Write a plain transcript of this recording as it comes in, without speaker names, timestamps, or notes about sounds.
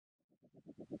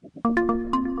Welcome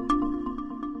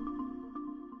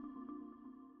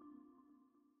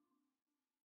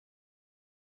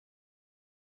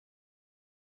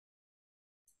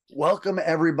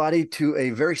everybody to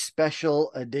a very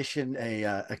special edition,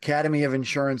 Academy of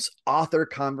Insurance author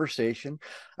conversation.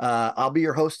 I'll be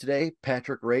your host today,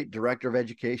 Patrick Raitt, Director of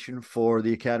Education for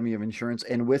the Academy of Insurance.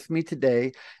 And with me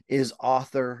today is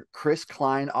author Chris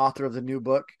Cline, author of the new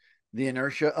book, The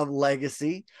Inertia of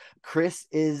Legacy. Chris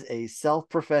is a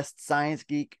self-professed science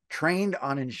geek trained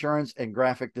on insurance and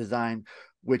graphic design,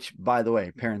 which, by the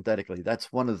way, parenthetically,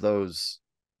 that's one of those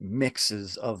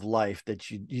mixes of life that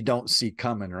you don't see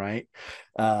coming, right?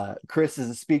 Chris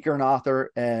is a speaker and author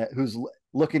who's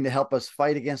looking to help us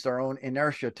fight against our own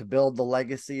inertia to build the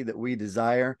legacy that we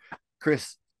desire.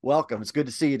 Chris, welcome. It's good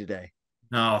to see you today.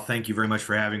 No, thank you very much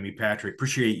for having me, Patrick.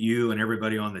 Appreciate you and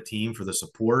everybody on the team for the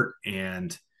support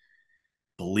and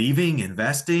believing,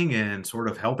 investing, and sort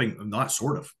of helping, not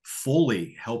sort of,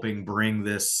 fully helping bring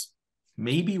this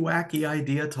maybe wacky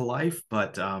idea to life.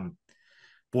 But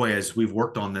boy, as we've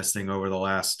worked on this thing over the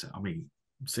last,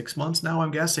 6 months now, I'm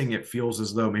guessing it feels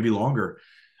as though maybe longer.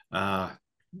 The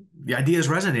idea is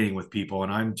resonating with people,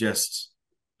 and I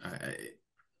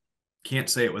can't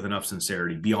say it with enough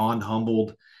sincerity, beyond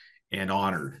humbled and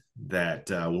honored that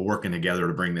we're working together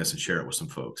to bring this and share it with some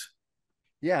folks.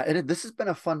 Yeah, this has been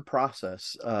a fun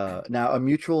process. Now, a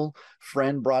mutual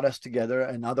friend brought us together,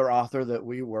 another author that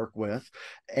we work with,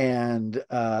 and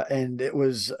it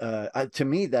was to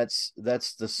me that's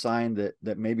the sign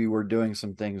that maybe we're doing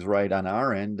some things right on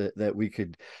our end, that we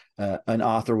could an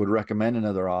author would recommend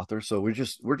another author. So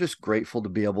we're just grateful to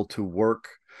be able to work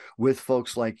with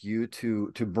folks like you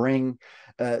to bring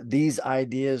these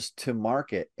ideas to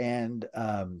market. And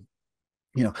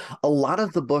a lot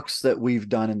of the books that we've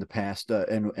done in the past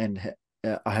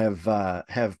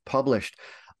have published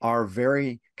are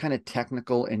very kind of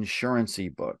technical insurancy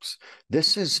books.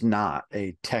 This is not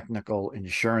a technical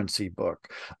insurancy book.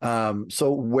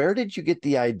 So where did you get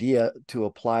the idea to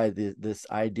apply this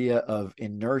idea of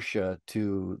inertia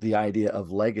to the idea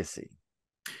of legacy?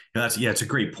 It's a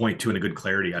great point too, and a good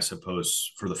clarity, I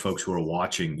suppose, for the folks who are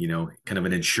watching. Kind of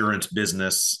an insurance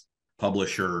business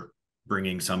publisher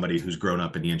bringing somebody who's grown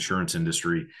up in the insurance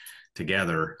industry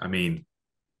together.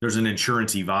 There's an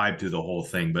insurance-y vibe to the whole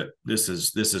thing, but this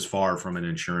is far from an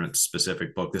insurance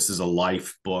specific book. This is a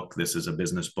life book. This is a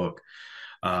business book.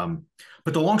 But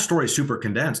the long story is super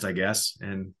condensed, I guess.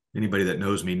 And anybody that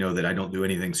knows me know that I don't do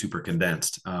anything super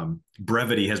condensed.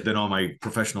 Brevity has been on my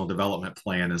professional development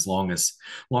plan as long as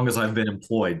I've been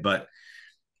employed. But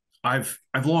I've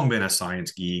long been a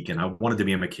science geek, and I wanted to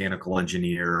be a mechanical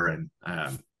engineer, and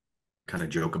kind of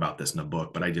joke about this in the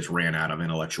book, but I just ran out of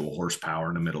intellectual horsepower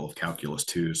in the middle of calculus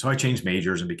 2. So I changed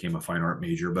majors and became a fine art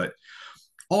major, but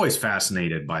always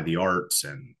fascinated by the arts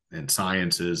and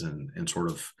sciences and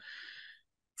sort of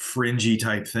fringy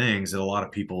type things that a lot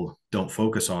of people don't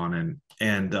focus on.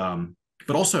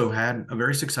 But also had a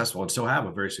very successful, and still have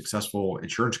a very successful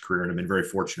insurance career. And I've been very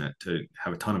fortunate to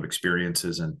have a ton of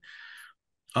experiences. And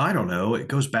I don't know, it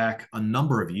goes back a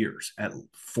number of years, at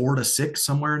 4 to 6,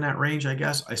 somewhere in that range, I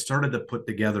guess. I started to put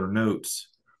together notes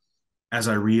as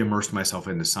I re-immersed myself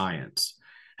into science.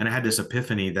 And I had this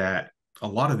epiphany that a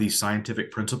lot of these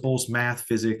scientific principles, math,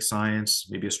 physics, science,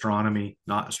 maybe astronomy,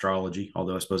 not astrology,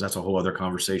 although I suppose that's a whole other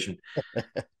conversation.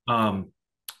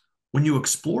 When you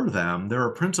explore them, there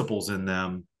are principles in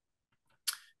them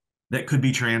that could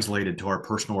be translated to our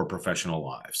personal or professional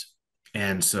lives.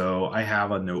 And so I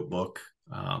have a notebook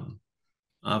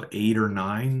of 8 or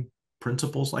 9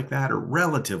 principles like that, are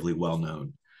relatively well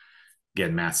known.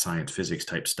 Again, math, science, physics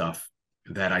type stuff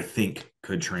that I think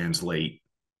could translate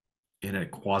in a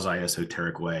quasi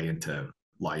esoteric way into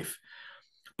life.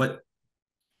 But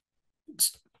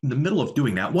in the middle of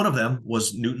doing that, one of them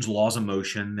was Newton's laws of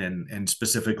motion, and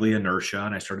specifically inertia.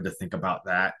 And I started to think about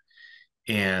that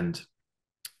and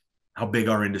how big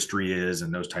our industry is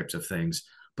and those types of things.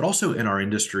 But also in our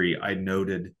industry, I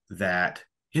noted that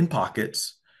in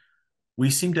pockets, we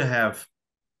seem to have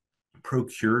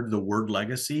procured the word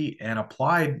legacy and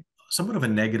applied somewhat of a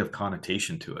negative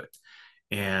connotation to it.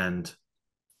 And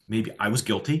maybe I was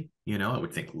guilty. I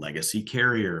would think legacy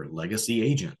carrier, legacy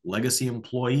agent, legacy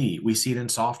employee. We see it in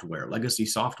software, legacy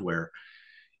software.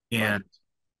 And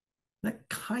that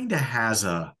kind of has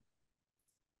a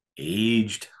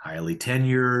aged, highly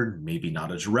tenured, maybe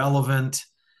not as relevant,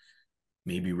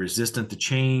 maybe resistant to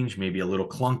change, maybe a little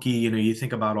clunky. You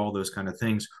think about all those kind of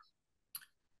things.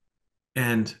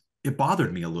 And it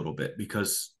bothered me a little bit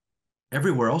because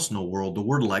everywhere else in the world, the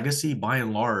word legacy, by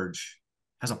and large,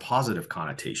 has a positive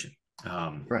connotation.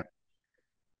 Right.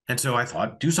 And so I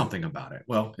thought, do something about it.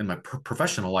 Well, in my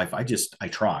professional life, I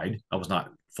tried. I was not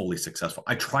fully successful.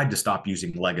 I tried to stop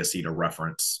using legacy to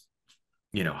reference,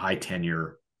 high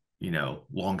tenure,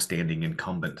 long-standing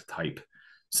incumbent type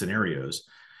scenarios.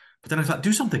 But then I thought,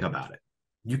 do something about it.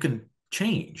 You can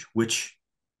change, which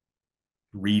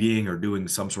reading or doing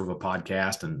some sort of a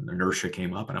podcast, and inertia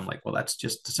came up. And I'm like, well, that's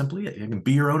just simply it. You can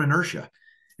be your own inertia.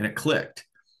 And it clicked.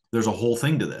 There's a whole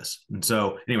thing to this. And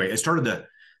so anyway, I started to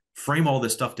frame all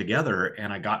this stuff together.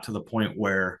 And I got to the point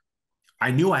where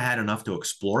I knew I had enough to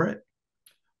explore it,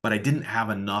 but I didn't have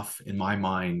enough in my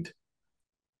mind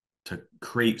to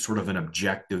create sort of an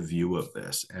objective view of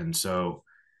this. And so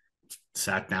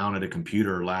sat down at a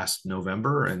computer last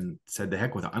November and said, the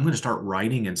heck with it. I'm going to start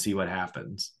writing and see what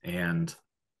happens. And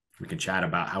we can chat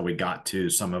about how we got to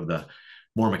some of the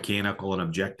more mechanical and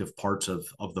objective parts of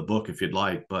the book if you'd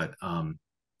like. But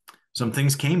some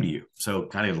things came to you. So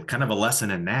kind of a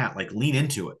lesson in that, like lean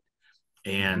into it.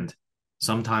 And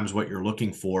sometimes what you're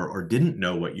looking for or didn't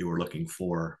know what you were looking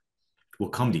for will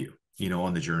come to you,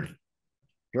 on the journey.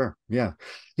 Sure. Yeah.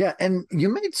 Yeah. And you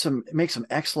make some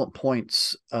excellent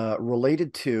points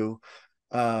related to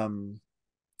we'll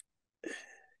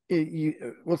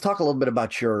talk a little bit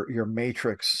about your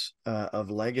matrix of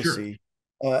Sure. legacy,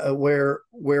 where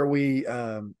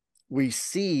we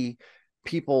see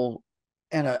people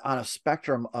on a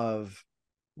spectrum of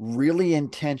really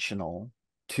intentional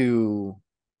to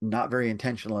not very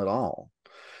intentional at all,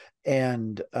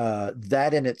 and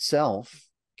that in itself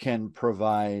can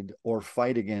provide or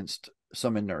fight against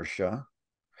some inertia,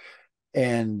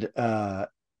 and that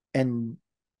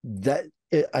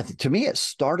to me it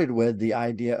started with the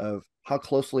idea of how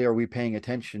closely are we paying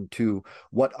attention to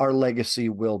what our legacy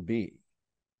will be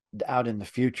out in the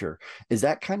future. Is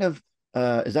that kind of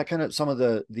some of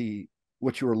the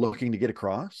what you were looking to get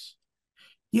across?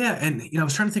 Yeah, and I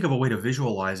was trying to think of a way to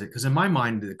visualize it because in my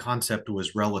mind the concept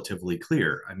was relatively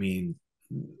clear. I mean,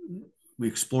 we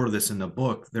explore this in the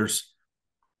book. There's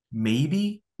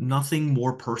maybe nothing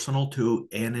more personal to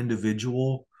an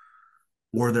individual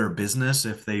or their business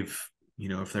if if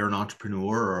they're an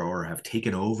entrepreneur or have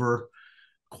taken over,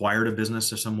 acquired a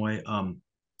business in some way,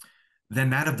 than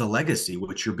that of the legacy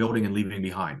which you're building and leaving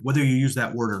behind. Whether you use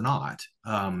that word or not,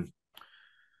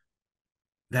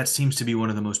 that seems to be one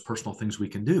of the most personal things we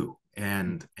can do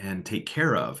and take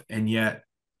care of. And yet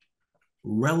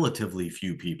relatively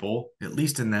few people, at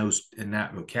least in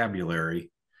that vocabulary,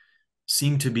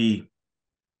 seem to be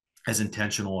as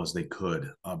intentional as they could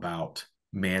about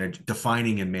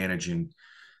defining and managing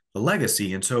the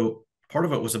legacy. And so part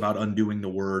of it was about undoing the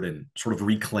word and sort of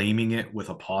reclaiming it with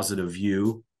a positive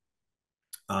view,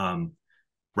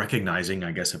 recognizing,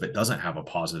 I guess, if it doesn't have a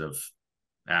positive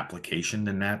application,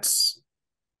 then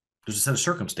there's a set of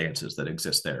circumstances that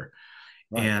exist there.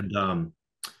 Right. And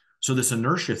so this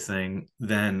inertia thing,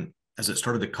 then as it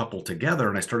started to couple together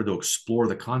and I started to explore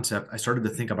the concept, I started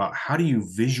to think about how do you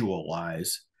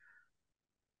visualize,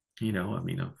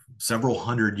 a several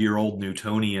 100-year-old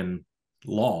Newtonian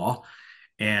law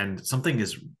and something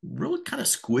is really kind of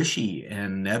squishy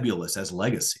and nebulous as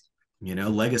legacy.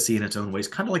 Legacy in its own ways,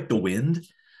 kind of like the wind,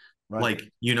 Right. like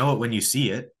it when you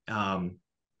see it.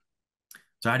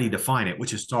 So how do you define it?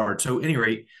 Which is hard. So, at any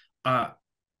rate, uh,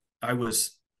 I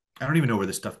was, I don't even know where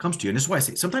this stuff comes to you. And this is why I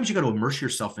say sometimes you got to immerse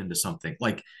yourself into something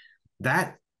like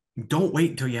that. Don't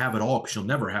wait until you have it all because you'll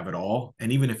never have it all.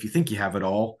 And even if you think you have it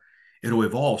all, it'll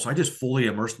evolve. So I just fully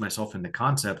immersed myself in the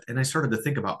concept. And I started to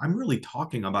think about, I'm really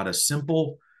talking about a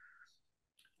simple,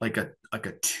 like a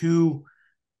two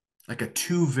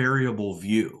variable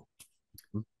view.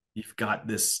 You've got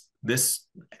this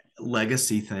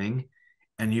legacy thing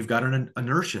and you've got an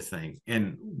inertia thing.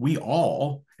 And we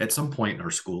all, at some point in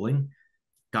our schooling,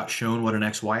 got shown what an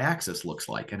XY axis looks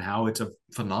like and how it's a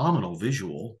phenomenal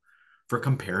visual for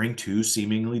comparing two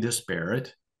seemingly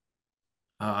disparate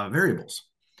variables.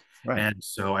 Right. And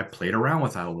so I played around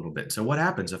with that a little bit. So, what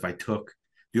happens if I took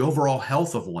the overall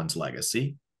health of one's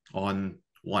legacy on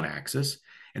one axis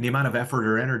and the amount of effort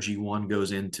or energy one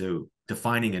goes into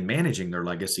defining and managing their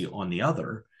legacy on the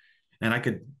other? And I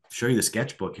could show you the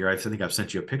sketchbook here. I think I've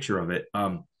sent you a picture of it.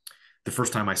 The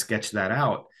first time I sketched that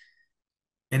out,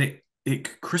 and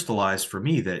it crystallized for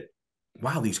me that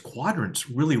wow, these quadrants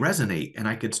really resonate, and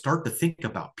I could start to think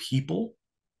about people,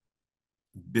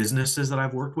 businesses that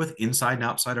I've worked with inside and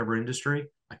outside of our industry.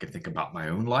 I could think about my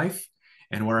own life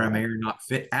and where I may Right. or not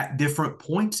fit at different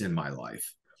points in my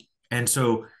life. And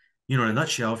so, in a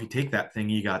nutshell, if you take that thing,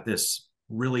 you got this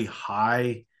really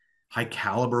high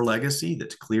caliber legacy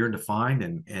that's clear and defined,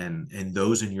 and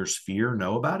those in your sphere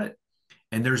know about it,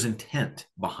 and there's intent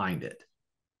behind it.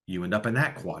 You end up in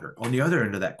that quadrant. On the other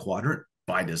end of that quadrant,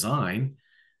 by design,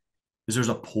 is there's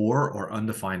a poor or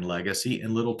undefined legacy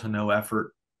and little to no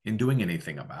effort in doing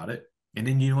anything about it. And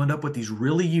then you end up with these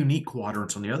really unique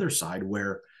quadrants on the other side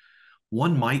where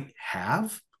one might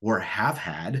have or have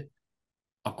had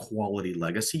a quality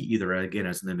legacy, either again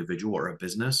as an individual or a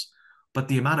business, but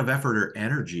the amount of effort or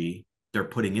energy they're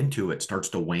putting into it starts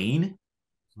to wane.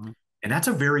 Mhm. And that's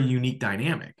a very unique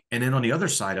dynamic. And then on the other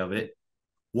side of it,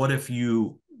 what if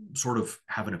you sort of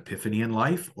have an epiphany in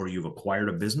life, or you've acquired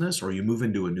a business, or you move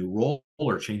into a new role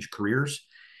or change careers,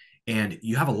 and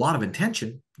you have a lot of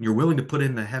intention, you're willing to put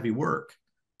in the heavy work,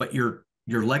 but your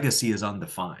legacy is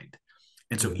undefined.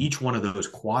 And so Mhm. each one of those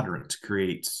quadrants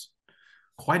creates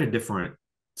quite a different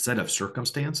set of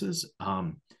circumstances,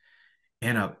 and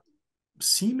a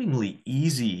seemingly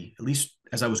easy, at least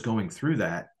as I was going through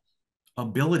that,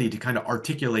 ability to kind of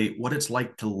articulate what it's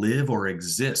like to live or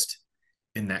exist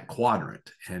in that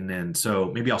quadrant. And then,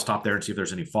 so maybe I'll stop there and see if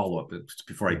there's any follow up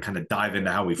before I kind of dive into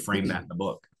how we frame that in the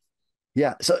book.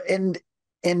 Yeah. So and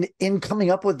in coming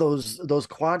up with those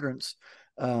quadrants,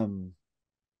 um,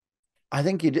 I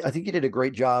think you did a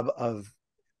great job of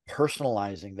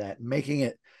personalizing that,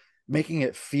 making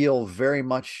it feel very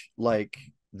much like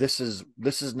this is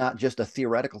not just a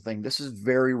theoretical thing. This is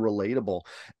very relatable.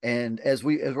 And as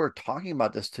we're talking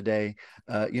about this today,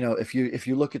 if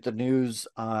you look at the news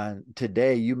on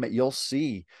today, you'll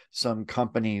see some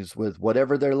companies with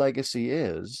whatever their legacy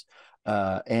is,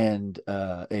 and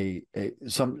a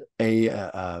some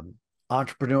a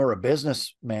entrepreneur, a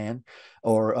businessman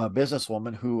or a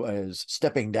businesswoman who is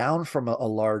stepping down from a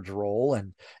large role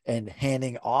and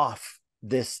handing off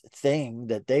this thing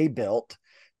that they built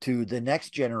to the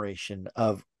next generation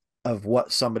of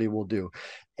what somebody will do.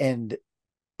 And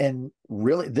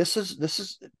really this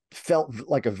is felt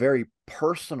like a very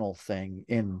personal thing,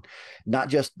 in not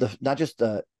just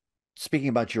the speaking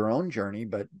about your own journey,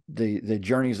 but the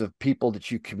journeys of people that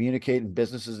you communicate and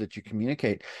businesses that you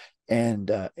communicate.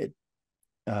 And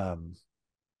um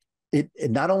it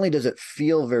not only does it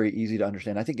feel very easy to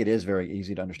understand, I think it is very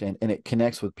easy to understand, and it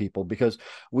connects with people because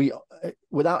we,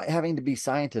 without having to be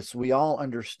scientists, we all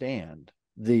understand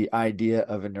the idea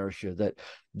of inertia,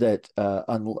 that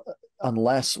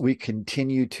unless we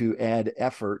continue to add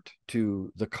effort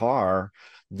to the car,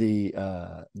 the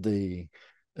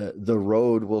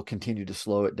road will continue to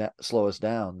slow us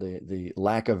down. The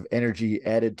lack of energy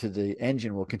added to the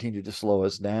engine will continue to slow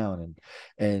us down,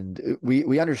 and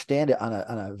we understand it on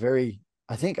a very,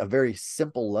 I think, a very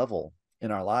simple level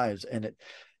in our lives, and it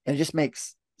just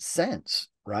makes sense,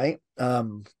 right?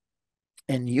 And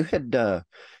you had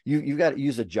you've got to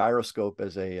use a gyroscope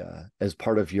as a as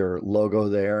part of your logo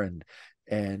there, and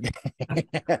and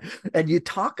you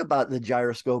talk about the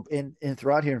gyroscope in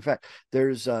throughout here. In fact,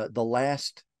 there's the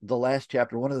last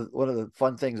chapter. One of the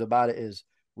fun things about it is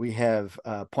we have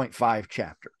point 0.5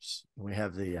 chapters. We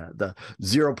have the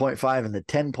 0.5 and the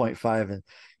 10.5, and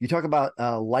you talk about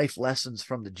life lessons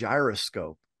from the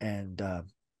gyroscope, and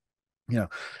you know,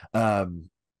 um,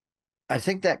 I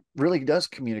think that really does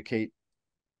communicate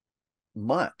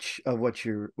much of what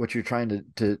you're trying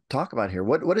to talk about here.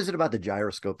 What is it about the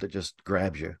gyroscope that just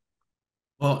grabs you?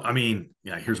 Well, I mean,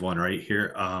 yeah, here's one right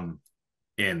here.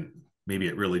 And maybe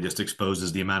it really just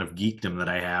exposes the amount of geekdom that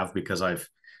I have, because I've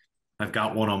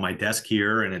got one on my desk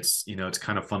here, and it's, it's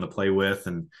kind of fun to play with,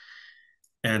 and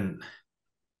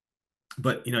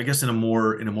but I guess in a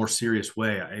more serious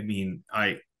way, I mean,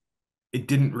 it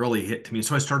didn't really hit to me.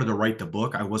 So I started to write the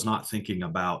book. I was not thinking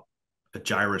about a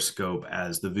gyroscope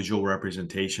as the visual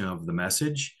representation of the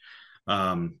message,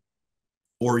 um,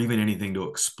 or even anything to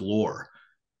explore.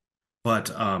 But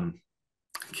again,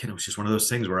 it was just one of those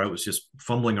things where I was just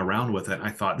fumbling around with it. I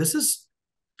thought, this is,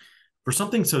 for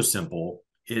something so simple.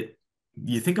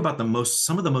 You think about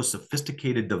some of the most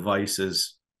sophisticated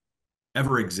devices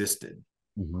ever existed.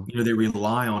 Mhm. They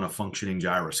rely on a functioning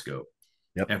gyroscope.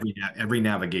 Yep. Every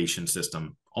navigation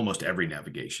system, almost every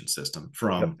navigation system, Yep.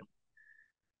 from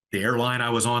the airline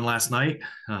I was on last night,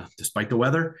 despite the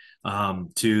weather,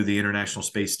 to the International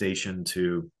Space Station,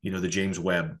 to the James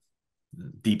Webb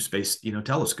Deep Space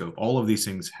telescope. All of these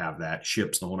things have that,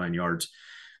 ships, the whole nine yards.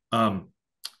 Um,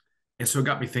 and so it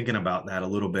got me thinking about that a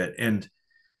little bit. And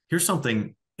here's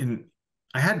something in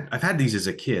I've had these as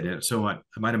a kid. And so I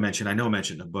might have mentioned, I know I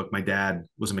mentioned in the book, my dad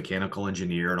was a mechanical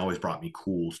engineer and always brought me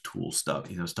cool tool stuff,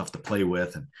 stuff to play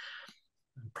with, and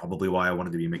probably why I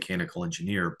wanted to be a mechanical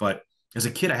engineer. But as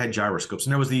a kid, I had gyroscopes,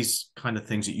 and there was these kind of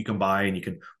things that you can buy, and you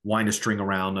can wind a string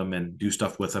around them and do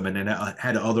stuff with them. And then I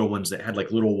had other ones that had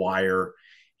like little wire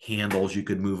handles, you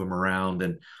could move them around.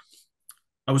 And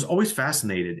I was always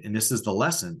fascinated, and this is the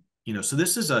lesson, so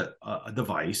this is a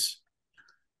device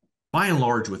by and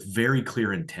large with very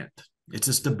clear intent. It's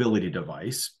a stability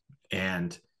device,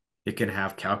 and it can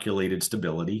have calculated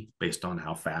stability based on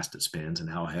how fast it spins and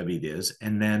how heavy it is.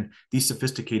 And then these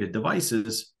sophisticated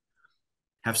devices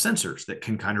have sensors that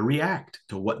can kind of react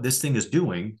to what this thing is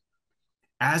doing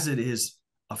as it is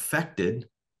affected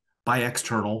by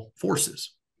external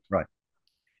forces. Right.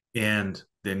 And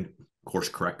then, course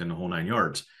correct in the whole 9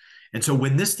 yards. And so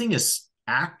when this thing is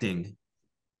acting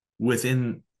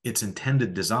within its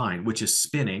intended design, which is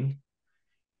spinning,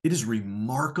 it is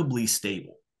remarkably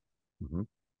stable. Mm-hmm.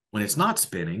 When it's not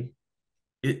spinning,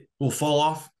 it will fall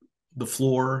off the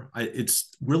floor.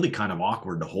 It's really kind of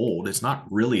awkward to hold. It's not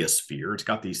really a sphere. It's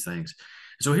got these things.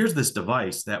 So here's this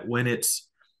device that when it's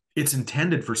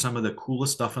intended for some of the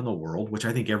coolest stuff in the world, which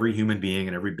I think every human being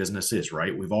and every business is,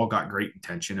 right? We've all got great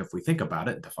intention if we think about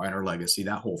it, define our legacy,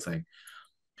 that whole thing.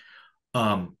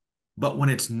 But when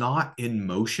it's not in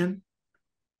motion,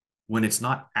 when it's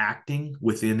not acting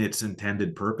within its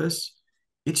intended purpose,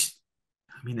 this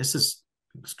is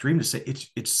extreme to say, it's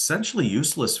essentially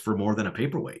useless for more than a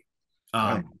paperweight.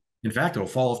 Right. In fact, it'll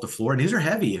fall off the floor, and these are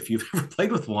heavy. If you've ever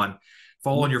played with one,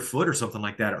 fall on your foot or something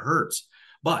like that, it hurts.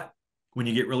 But when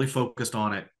you get really focused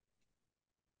on it,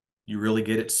 you really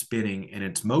get it spinning and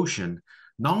its motion.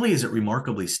 Not only is it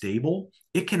remarkably stable,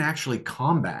 it can actually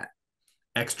combat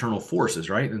external forces,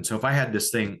 right? And so if I had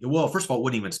this thing, well, first of all, it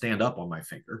wouldn't even stand up on my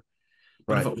finger.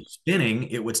 But if it was spinning,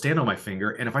 it would stand on my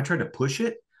finger. And if I tried to push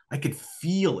it, I could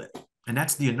feel it. And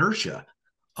that's the inertia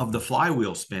of the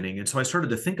flywheel spinning. And so I started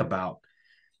to think about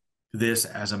this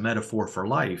as a metaphor for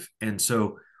life. And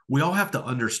so we all have to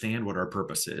understand what our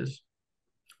purpose is,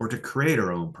 or to create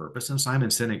our own purpose. And Simon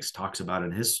Sinek talks about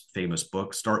in his famous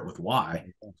book, Start With Why.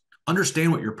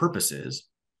 Understand what your purpose is,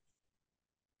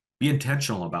 be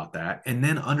intentional about that, and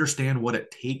then understand what it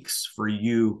takes for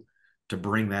you to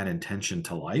bring that intention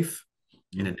to life.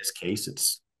 And in this case,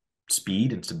 it's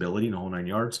speed and stability in the whole 9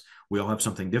 yards. We all have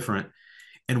something different.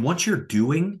 And once you're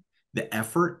doing the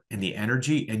effort and the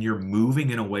energy and you're moving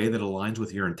in a way that aligns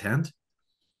with your intent,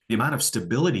 the amount of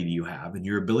stability you have and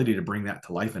your ability to bring that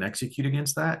to life and execute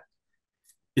against that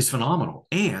is phenomenal.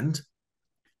 And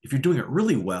if you're doing it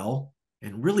really well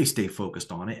and really stay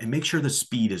focused on it and make sure the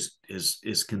speed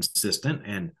is consistent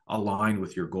and aligned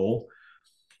with your goal,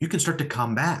 you can start to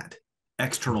combat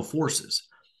external forces.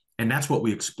 And that's what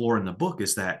we explore in the book,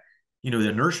 is that, the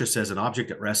inertia says an object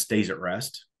at rest stays at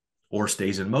rest or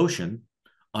stays in motion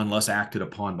unless acted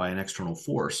upon by an external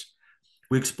force.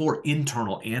 We explore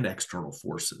internal and external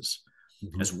forces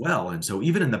as well. And so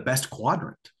even in the best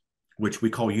quadrant, which we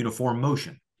call uniform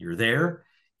motion, you're there,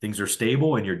 things are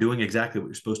stable, and you're doing exactly what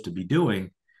you're supposed to be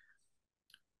doing.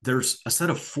 There's a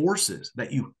set of forces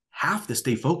that you have to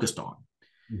stay focused on.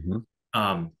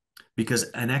 Because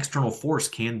an external force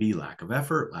can be lack of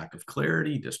effort, lack of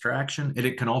clarity, distraction, and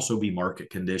it can also be market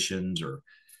conditions or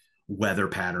weather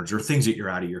patterns or things that you're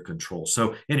out of your control.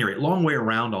 So anyway, long way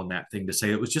around on that thing to say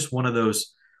it was just one of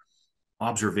those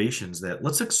observations that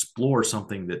let's explore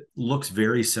something that looks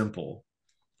very simple,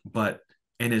 and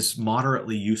is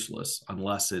moderately useless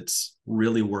unless it's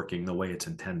really working the way it's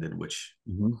intended, which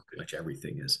pretty much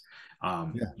everything is,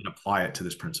 and apply it to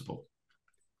this principle.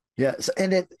 Yes.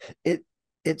 And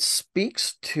it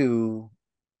speaks to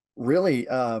really,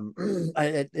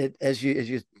 as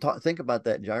you think about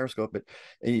that gyroscope,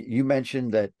 you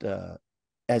mentioned that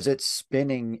as it's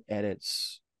spinning at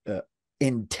its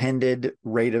intended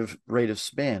rate of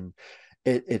spin,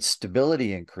 its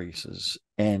stability increases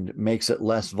and makes it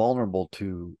less vulnerable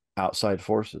to outside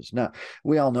forces. Now,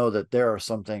 we all know that there are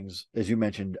some things, as you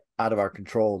mentioned, out of our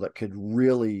control that could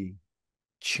really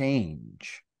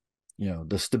change,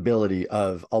 the stability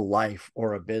of a life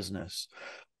or a business.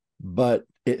 But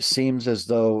it seems as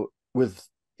though with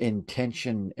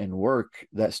intention and work,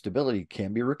 that stability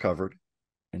can be recovered,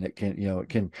 and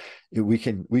we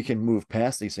can move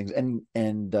past these things. And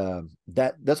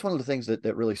that's one of the things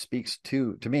that really speaks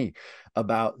to me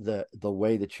about the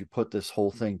way that you put this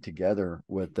whole thing together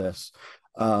with this.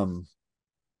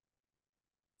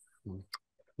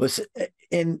 Listen,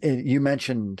 and you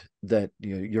mentioned that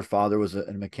your father was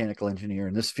a mechanical engineer,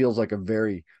 and this feels like a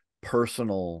very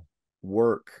personal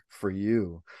work for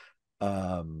you.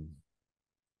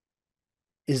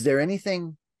 Is there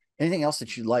anything else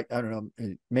that you'd like, I don't know,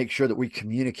 make sure that we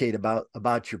communicate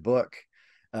about your book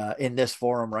in this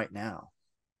forum right now?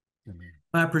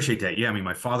 I appreciate that. Yeah,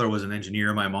 my father was an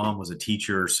engineer. My mom was a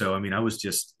teacher. So, I was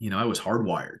just, I was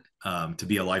hardwired to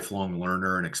be a lifelong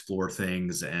learner and explore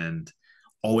things, and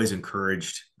always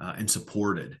encouraged and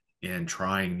supported in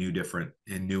trying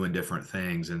new and different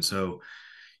things. And so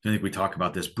I think we talk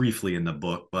about this briefly in the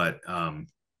book, but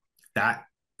that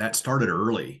that started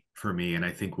early for me. And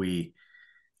I think we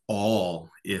all,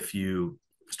 if you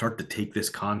start to take this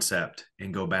concept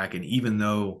and go back, and even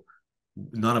though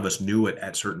none of us knew it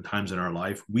at certain times in our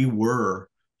life, we were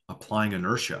applying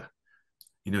inertia,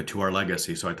 to our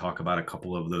legacy. So I talk about a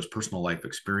couple of those personal life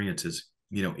experiences,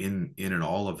 in and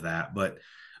all of that, but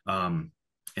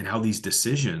and how these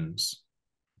decisions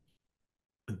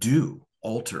do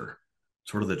alter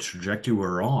sort of the trajectory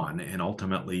we're on, and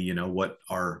ultimately, what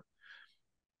our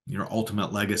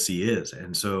ultimate legacy is.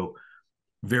 And so,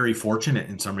 very fortunate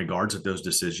in some regards that those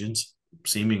decisions,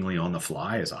 seemingly on the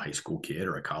fly as a high school kid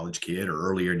or a college kid or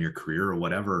earlier in your career or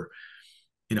whatever,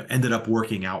 ended up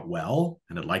working out well.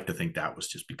 And I'd like to think that was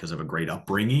just because of a great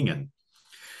upbringing and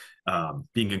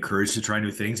being encouraged to try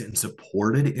new things and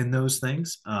supported in those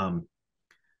things.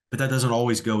 But that doesn't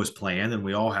always go as planned. And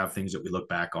we all have things that we look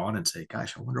back on and say,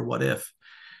 gosh, I wonder what if.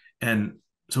 And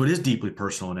so it is deeply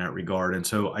personal in that regard. And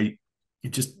so it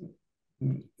just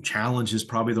challenge is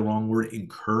probably the wrong word,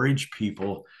 encourage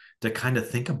people to kind of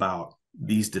think about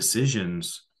these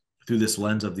decisions through this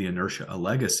lens of the inertia of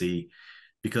legacy,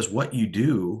 because what you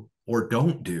do or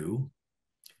don't do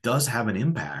does have an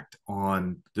impact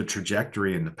on the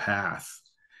trajectory and the path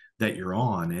that you're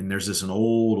on. And there's an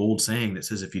old saying that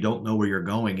says, if you don't know where you're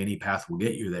going, any path will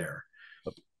get you there.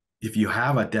 If you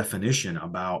have a definition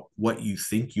about what you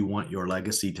think you want your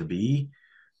legacy to be,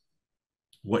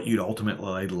 what you'd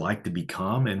ultimately like to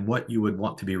become, and what you would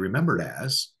want to be remembered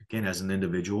as, again, as an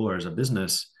individual or as a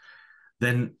business,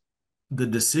 then the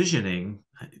decisioning,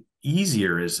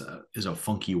 easier is a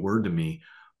funky word to me,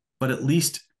 but at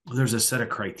least there's a set of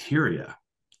criteria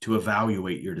to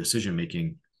evaluate your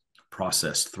decision-making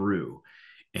process through.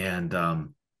 And,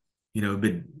 it'd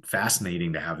been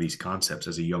fascinating to have these concepts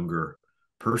as a younger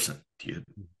person.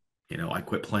 I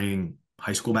quit playing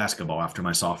high school basketball after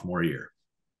my sophomore year.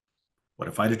 What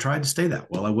if I'd have tried to stay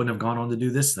that? Well, I wouldn't have gone on to do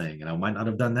this thing, and I might not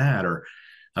have done that, or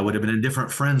I would have been in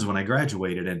different friends when I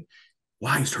graduated. And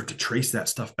wow, you start to trace that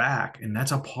stuff back. And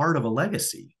that's a part of a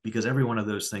legacy, because every one of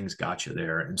those things got you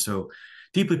there. And so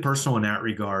deeply personal in that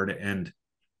regard. And,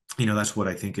 that's what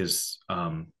I think is,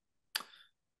 that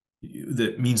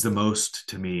means the most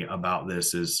to me about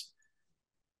this is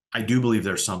I do believe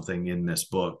there's something in this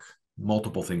book,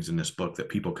 multiple things in this book that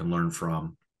people can learn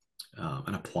from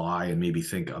and apply and maybe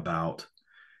think about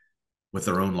with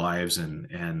their own lives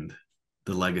and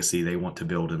the legacy they want to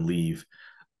build and leave.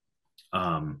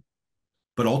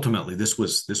 But ultimately, this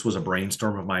was a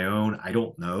brainstorm of my own. I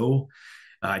don't know.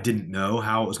 I didn't know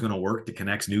how it was going to work to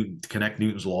connect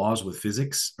Newton's laws with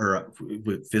physics, or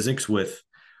with physics with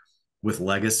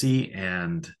legacy,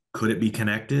 and could it be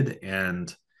connected,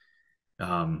 and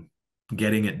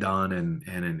getting it done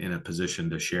and in a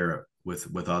position to share it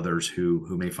with others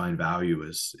who may find value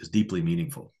is deeply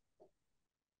meaningful.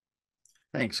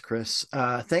 Thanks, Chris.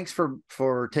 Thanks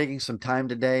for taking some time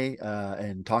today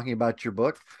and talking about your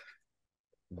book,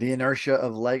 The Inertia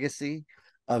of Legacy.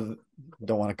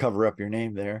 Don't want to cover up your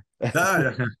name there.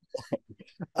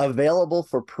 Available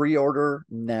for pre-order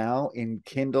now in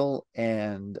Kindle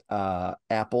and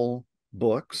Apple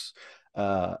books.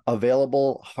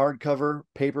 Available hardcover,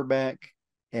 paperback,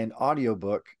 and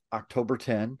audiobook October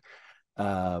 10.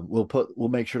 We'll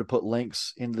make sure to put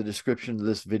links in the description of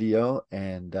this video.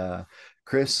 And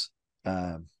Chris,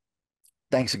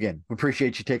 thanks again. We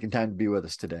appreciate you taking time to be with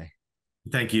us today.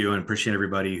 Thank you, and appreciate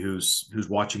everybody who's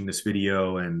watching this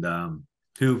video and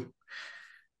who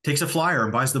takes a flyer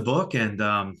and buys the book, and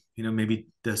maybe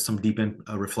does some deep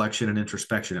reflection and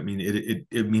introspection. I mean,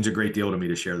 it means a great deal to me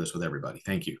to share this with everybody.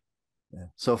 Thank you. Yeah.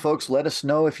 So folks, let us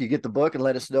know if you get the book, and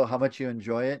let us know how much you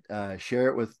enjoy it. Share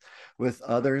it with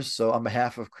others. So on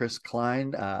behalf of Chris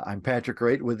Cline, I'm Patrick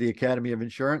Raitt with the Academy of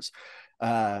Insurance.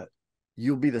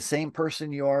 You'll be the same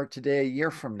person you are today a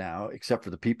year from now, except for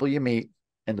the people you meet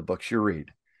and the books you read.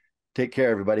 Take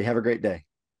care, everybody. Have a great day.